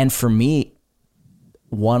 And for me,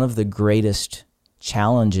 one of the greatest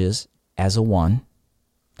challenges as a 1,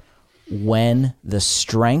 when the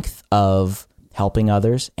strength of helping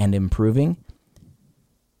others and improving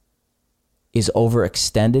is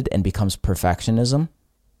overextended and becomes perfectionism,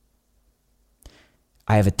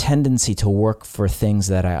 I have a tendency to work for things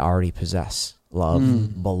that I already possess.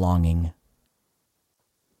 Love, belonging.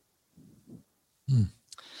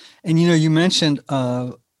 And, you mentioned,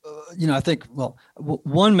 I think,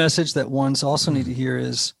 one message that ones also need to hear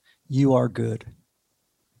is you are good.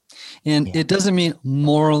 And it doesn't mean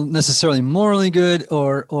necessarily morally good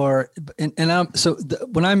when I'm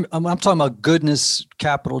talking about goodness,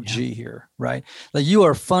 capital G here, right? Like, you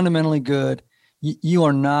are fundamentally good. You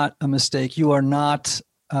are not a mistake. You are not,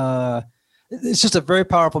 it's just a very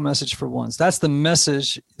powerful message for ones. That's the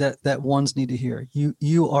message that ones need to hear.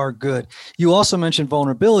 You are good. You also mentioned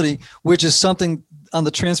vulnerability, which is something on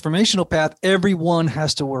the transformational path everyone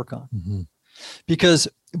has to work on. Because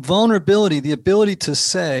vulnerability, the ability to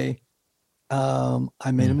say,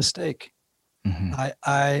 I made a mistake.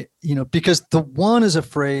 Because the 1 is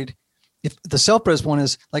afraid, if the self-pres 1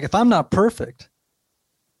 is like, if I'm not perfect,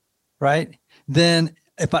 right? Then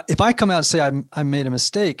if I come out and say I made a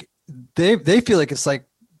mistake, they feel like it's like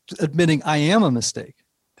admitting I am a mistake.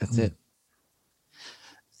 That's it.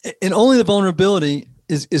 And only the vulnerability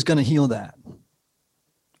is going to heal that.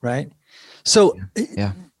 Right. So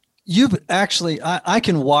you've actually, I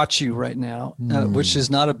can watch you right now, which is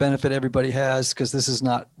not a benefit everybody has, because this is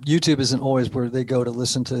not, YouTube isn't always where they go to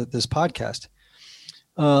listen to this podcast.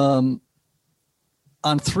 On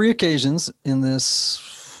 3 occasions in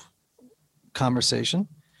this conversation,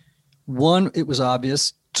 1, it was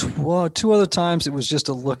obvious. 2 other times it was just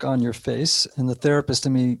a look on your face, and the therapist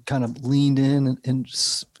and me kind of leaned in and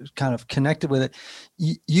kind of connected with it.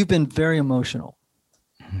 You've been very emotional.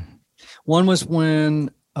 One was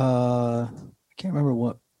when I can't remember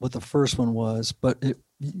what the first one was, but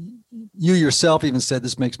you yourself even said,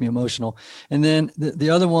 this makes me emotional. And then the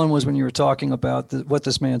other one was when you were talking about what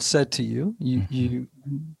this man said to you. You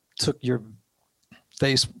took your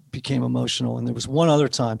face became emotional. And there was one other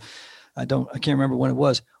time. I can't remember when it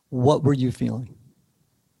was. What were you feeling?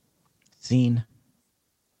 Seen.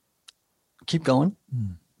 Keep going.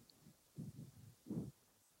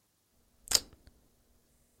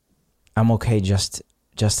 I'm okay just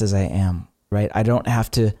as I am, right? I don't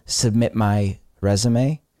have to submit my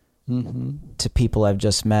resume to people I've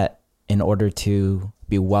just met in order to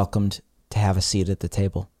be welcomed to have a seat at the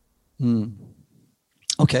table.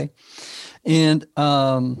 Okay. And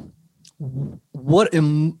what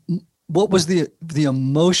was the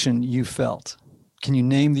emotion you felt? Can you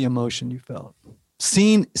name the emotion you felt?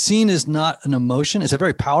 Seen is not an emotion. It's a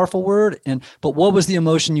very powerful word. But what was the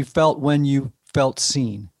emotion you felt when you felt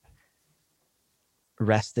seen?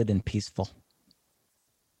 Rested and peaceful.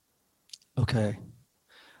 Okay.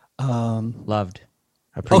 Loved.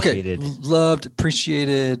 Appreciated. Okay. Loved,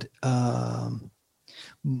 appreciated,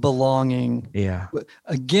 belonging. Yeah.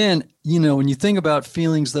 Again, when you think about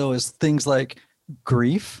feelings though, as things like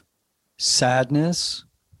grief, sadness,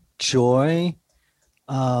 joy,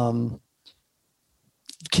 can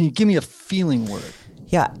you give me a feeling word?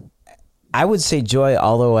 Yeah. I would say joy,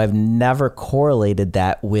 although I've never correlated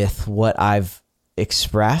that with what I've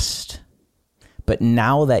expressed. But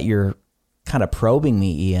now that you're kind of probing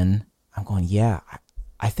me, Ian, I'm going, yeah,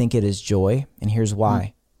 I think it is joy. And here's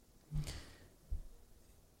why.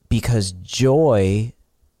 Because joy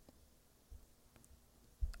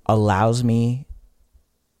allows me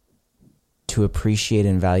to appreciate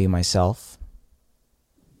and value myself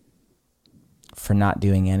for not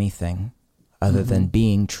doing anything other than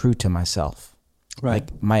being true to myself.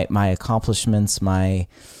 Right. Like my accomplishments,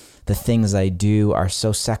 the things I do are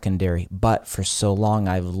so secondary, but for so long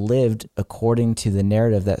I've lived according to the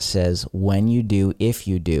narrative that says when you do, if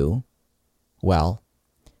you do well,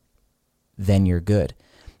 then you're good.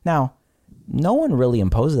 Now, no one really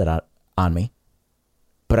imposed that on me,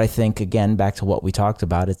 but I think, again, back to what we talked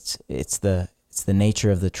about, it's the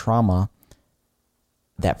nature of the trauma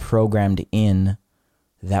that programmed in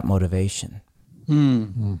that motivation.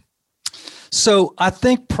 So I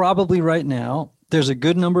think probably right now, there's a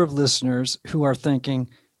good number of listeners who are thinking,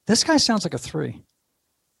 this guy sounds like a 3,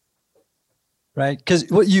 right? Because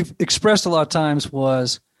what you've expressed a lot of times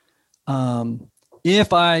was,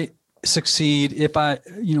 if I succeed, if I,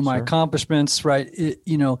 my accomplishments, right,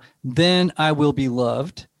 then I will be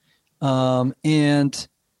loved. And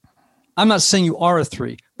I'm not saying you are a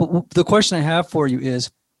 3, but the question I have for you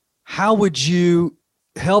is, how would you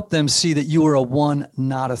help them see that you are a 1,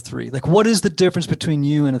 not a 3? Like, what is the difference between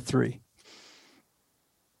you and a 3?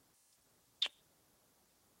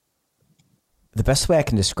 The best way I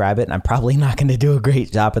can describe it, and I'm probably not going to do a great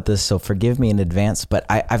job at this, so forgive me in advance, but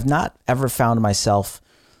I've not ever found myself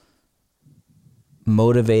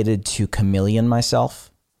motivated to chameleon myself,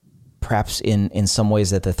 perhaps in some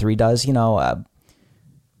ways that the 3 does. In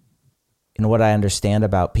what I understand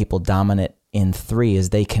about people dominant in 3 is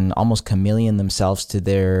they can almost chameleon themselves to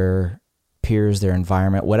their peers, their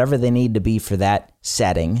environment, whatever they need to be for that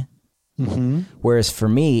setting. Whereas for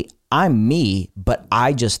me, I'm me, but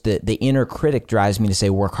I just, the inner critic drives me to say,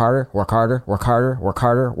 work harder, work harder, work harder, work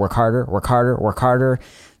harder, work harder, work harder, work harder.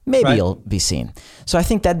 Maybe you'll be seen. So I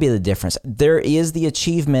think that'd be the difference. There is the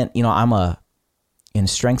achievement, in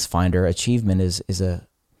Strengths Finder, achievement is a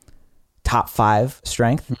top 5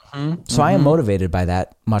 strength. So I am motivated by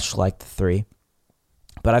that, much like the 3.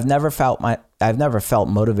 But I've never felt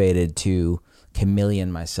motivated to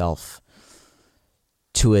chameleon myself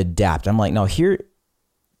to adapt. I'm like, no,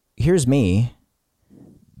 here's me,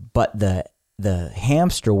 but the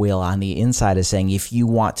hamster wheel on the inside is saying, if you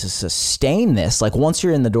want to sustain this, like once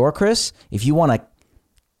you're in the door, Chris, if you want to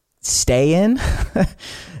stay in,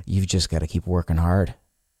 you've just got to keep working hard.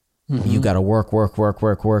 You've got to work.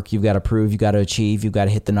 You've got to prove, you've got to achieve, you've got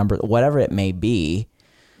to hit the number, whatever it may be.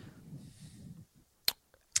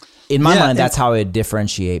 In my mind, that's how I would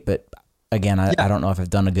differentiate. But again, I don't know if I've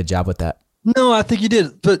done a good job with that. No, I think you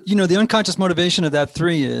did. But, the unconscious motivation of that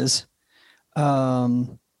 3 is, they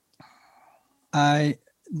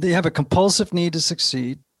have a compulsive need to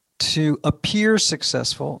succeed, to appear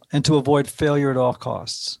successful, and to avoid failure at all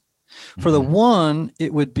costs. For the 1,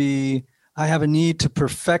 it would be, I have a need to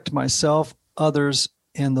perfect myself, others,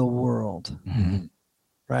 and the world.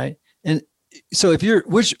 Right? And so if you're,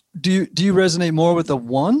 which do you resonate more with the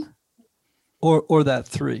 1 or that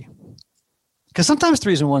 3? Because sometimes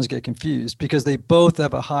 3s and 1s get confused because they both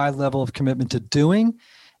have a high level of commitment to doing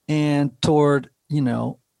and toward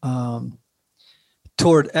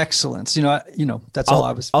excellence. That's all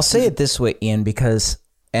I was. I'll say it this way, Ian, because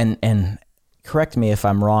and correct me if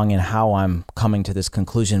I'm wrong in how I'm coming to this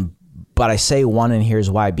conclusion, but I say 1, and here's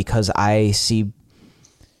why: because I see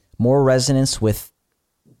more resonance with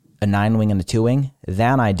a 9-wing and a 2-wing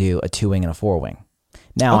than I do a 2-wing and a 4-wing.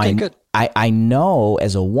 Now, I know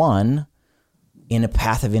as a 1, in a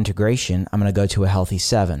path of integration, I'm going to go to a healthy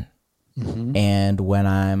 7. Mm-hmm. And when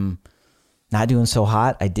I'm not doing so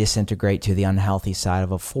hot, I disintegrate to the unhealthy side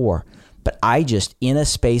of a 4. But I just, in a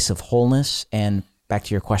space of wholeness, and back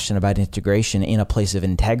to your question about integration, in a place of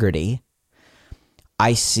integrity,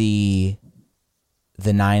 I see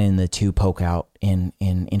the 9 and the 2 poke out in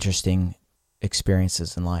interesting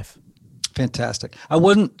experiences in life. Fantastic. I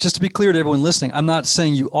wouldn't, just to be clear to everyone listening, I'm not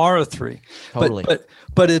saying you are a 3. Totally. But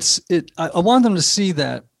I want them to see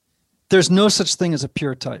that there's no such thing as a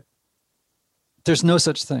pure type. There's no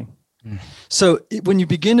such thing. Mm. So when you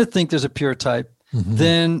begin to think there's a pure type, mm-hmm.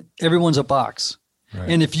 then everyone's a box. Right.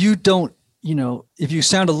 And if you don't, if you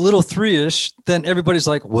sound a little 3-ish, then everybody's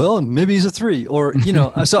like, well, maybe he's a 3, or,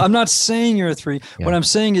 so I'm not saying you're a 3. Yeah. What I'm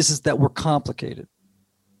saying is that we're complicated,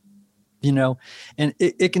 and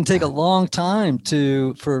it can take a long time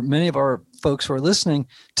for many of our folks who are listening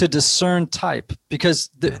to discern type, because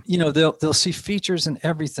they'll see features in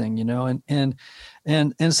everything, and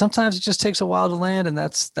sometimes it just takes a while to land, and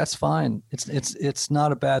that's fine. It's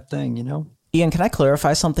not a bad thing, Ian, can I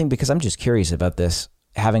clarify something? Because I'm just curious about this,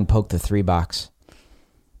 having poked the 3 box.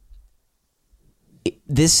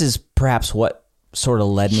 This is perhaps what sort of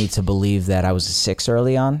led me to believe that I was a 6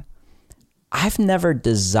 early on. I've never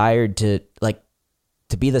desired to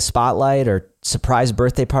be the spotlight, or surprise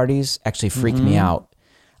birthday parties actually freak me out.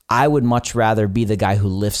 I would much rather be the guy who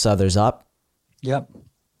lifts others up. Yep.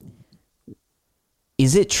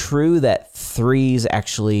 Is it true that 3s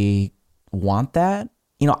actually want that?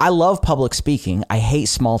 I love public speaking. I hate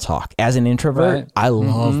small talk. As an introvert, right. I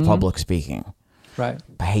love public speaking. Right.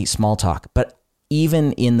 I hate small talk. But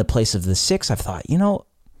even in the place of the 6, I've thought,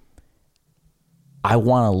 I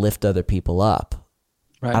want to lift other people up.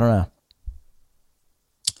 Right. I don't know.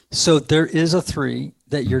 So there is a 3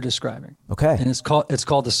 that you're describing. Okay. And it's called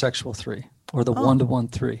the sexual 3, or the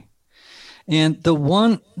 1-to-1 3. And the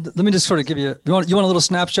one, let me just sort of give you want a little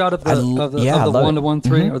snapshot of the 1-to-1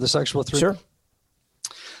 3 or the sexual 3? Sure.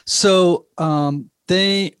 So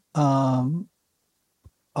they are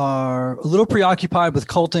a little preoccupied with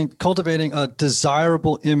cultivating a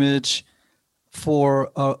desirable image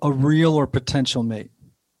for a real or potential mate,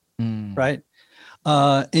 right?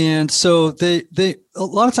 And so they a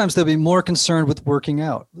lot of times they'll be more concerned with working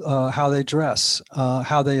out, how they dress,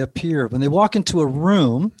 how they appear. When they walk into a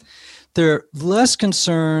room, they're less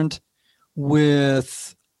concerned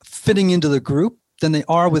with fitting into the group than they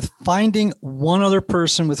are with finding one other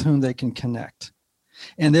person with whom they can connect.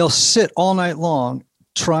 And they'll sit all night long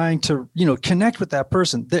trying to, connect with that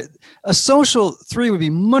person. A social 3 would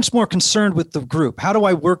be much more concerned with the group. How do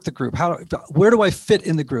I work the group? Where do I fit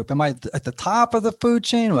in the group? Am I at the top of the food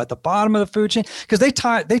chain or at the bottom of the food chain? Because they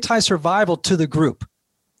tie survival to the group.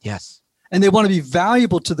 Yes. And they want to be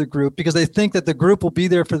valuable to the group because they think that the group will be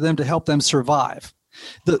there for them to help them survive.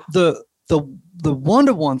 The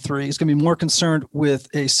 1-to-1 3 is going to be more concerned with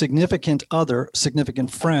a significant other, significant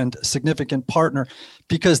friend, significant partner,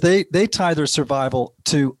 because they tie their survival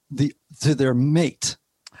to their mate,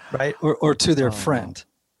 right, or to their friend.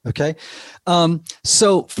 Okay,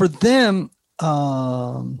 so for them, they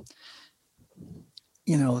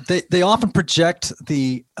often project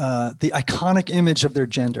the iconic image of their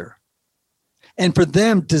gender, and for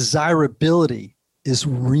them, desirability is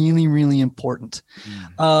really, really important.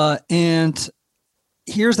 And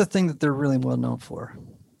here's the thing that they're really well known for,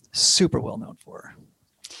 super well known for.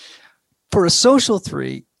 For a social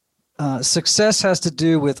 3, success has to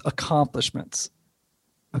do with accomplishments.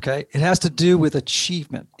 Okay. It has to do with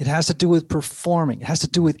achievement. It has to do with performing. It has to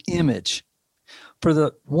do with image. For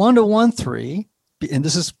the 1-to-1 3, and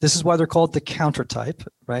this is why they're called the counter type,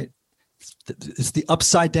 right? It's the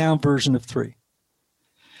upside down version of 3.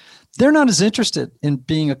 They're not as interested in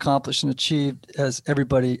being accomplished and achieved as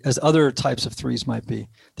other types of 3s might be.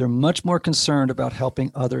 They're much more concerned about helping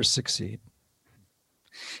others succeed.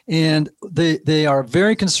 And they are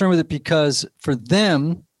very concerned with it because for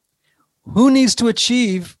them, who needs to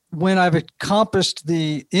achieve when I've accomplished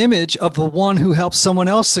the image of the one who helps someone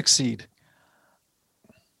else succeed?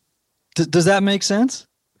 Does that make sense?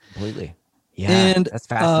 Completely. Yeah, and that's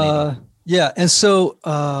fascinating. And so,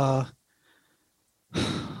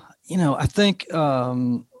 I think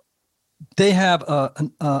they have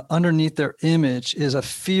underneath their image is a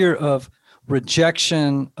fear of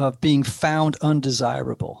rejection, of being found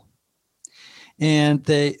undesirable. And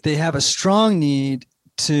they have a strong need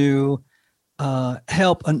to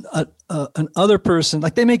help an other person.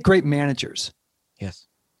 Like, they make great managers. Yes.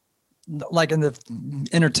 Like in the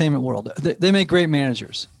entertainment world, they make great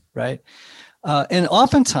managers, right? And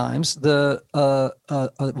oftentimes the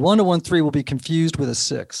 1-to-1-3 will be confused with a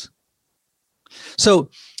 6. So,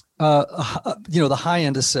 the high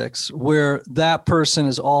end of 6, where that person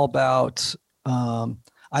is all about,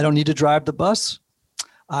 I don't need to drive the bus.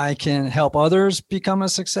 I can help others become a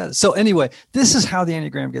success. So anyway, this is how the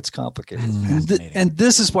Enneagram gets complicated. And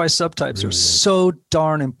this is why subtypes are so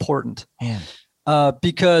darn important.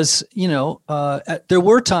 Because, there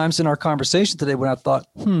were times in our conversation today when I thought,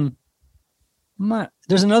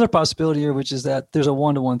 there's another possibility here, which is that there's a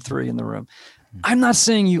 1-to-1-3 in the room. I'm not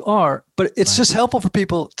saying you are, but it's just helpful for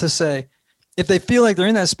people to say, if they feel like they're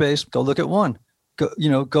in that space, go look at 1. Go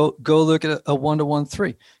look at a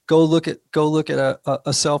 1-to-1-3. Go look at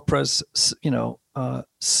a self-pres,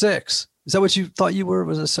 6. Is that what you thought you were?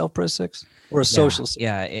 Was it a self-pres 6 or a social 6?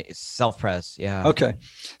 Yeah, it's self-pres. Yeah. Okay.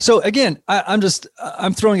 So again, I'm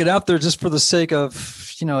throwing it out there just for the sake of,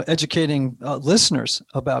 educating listeners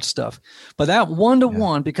about stuff. But that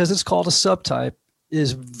 1-to-1, because it's called a subtype,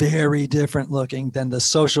 is very different looking than the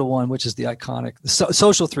social 1, which is the iconic,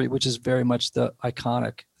 social 3, which is very much the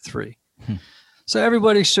iconic 3. So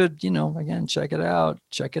everybody should, again, check it out.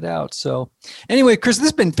 So anyway, Chris, this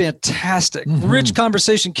has been fantastic. Rich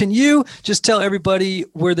conversation. Can you just tell everybody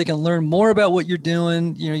where they can learn more about what you're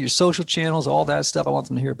doing, your social channels, all that stuff? I want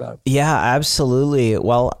them to hear about it. Yeah, absolutely.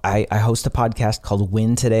 Well, I host a podcast called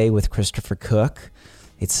Win Today with Christopher Cook.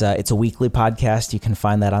 It's a weekly podcast. You can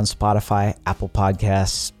find that on Spotify, Apple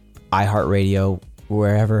Podcasts, iHeart Radio,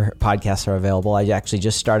 wherever podcasts are available. I actually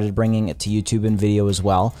just started bringing it to YouTube and video as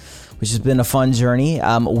well, which has been a fun journey.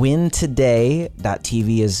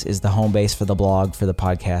 WinToday.tv is the home base for the blog, for the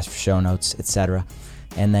podcast, for show notes, etc.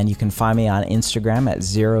 And then you can find me on Instagram at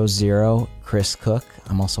 00ChrisCook.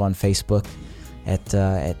 I'm also on Facebook at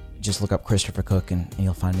just look up Christopher Cook and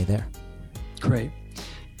you'll find me there. Great.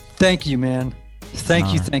 Thank you, man.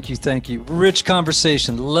 Thank you. Rich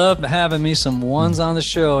conversation. Love having me some ones on the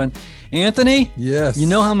show. And Anthony, yes, you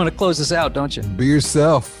know how I'm going to close this out, don't you? Be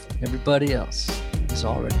yourself. Everybody else is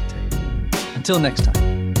already taken. Until next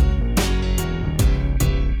time.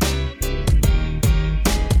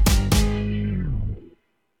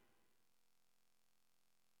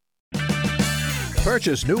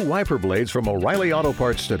 Purchase new wiper blades from O'Reilly Auto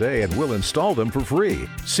Parts today and we'll install them for free.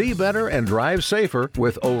 See better and drive safer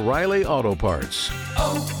with O'Reilly Auto Parts.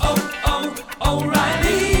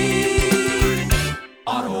 O'Reilly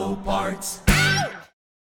Auto Parts.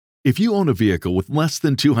 If you own a vehicle with less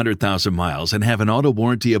than 200,000 miles and have an auto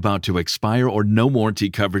warranty about to expire or no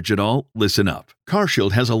warranty coverage at all, listen up.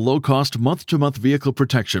 CarShield has a low-cost month-to-month vehicle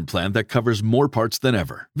protection plan that covers more parts than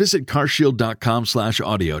ever. Visit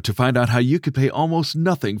carshield.com/audio to find out how you could pay almost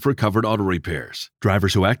nothing for covered auto repairs.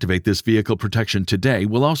 Drivers who activate this vehicle protection today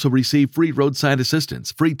will also receive free roadside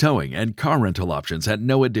assistance, free towing, and car rental options at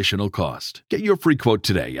no additional cost. Get your free quote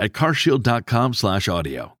today at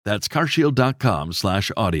carshield.com/audio. That's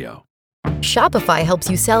carshield.com/audio. Shopify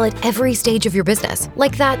helps you sell at every stage of your business.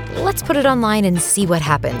 Like that, let's put it online and see what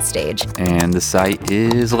happens stage. And the site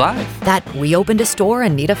is live. That we opened a store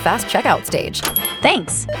and need a fast checkout stage.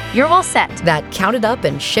 Thanks. You're all set. That count it up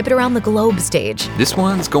and ship it around the globe stage. This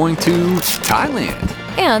one's going to Thailand.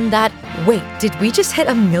 And that, wait, did we just hit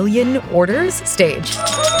 1 million orders stage?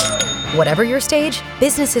 Whatever your stage,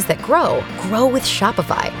 businesses that grow with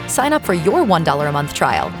Shopify. Sign up for your $1 a month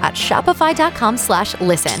trial at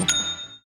shopify.com/listen.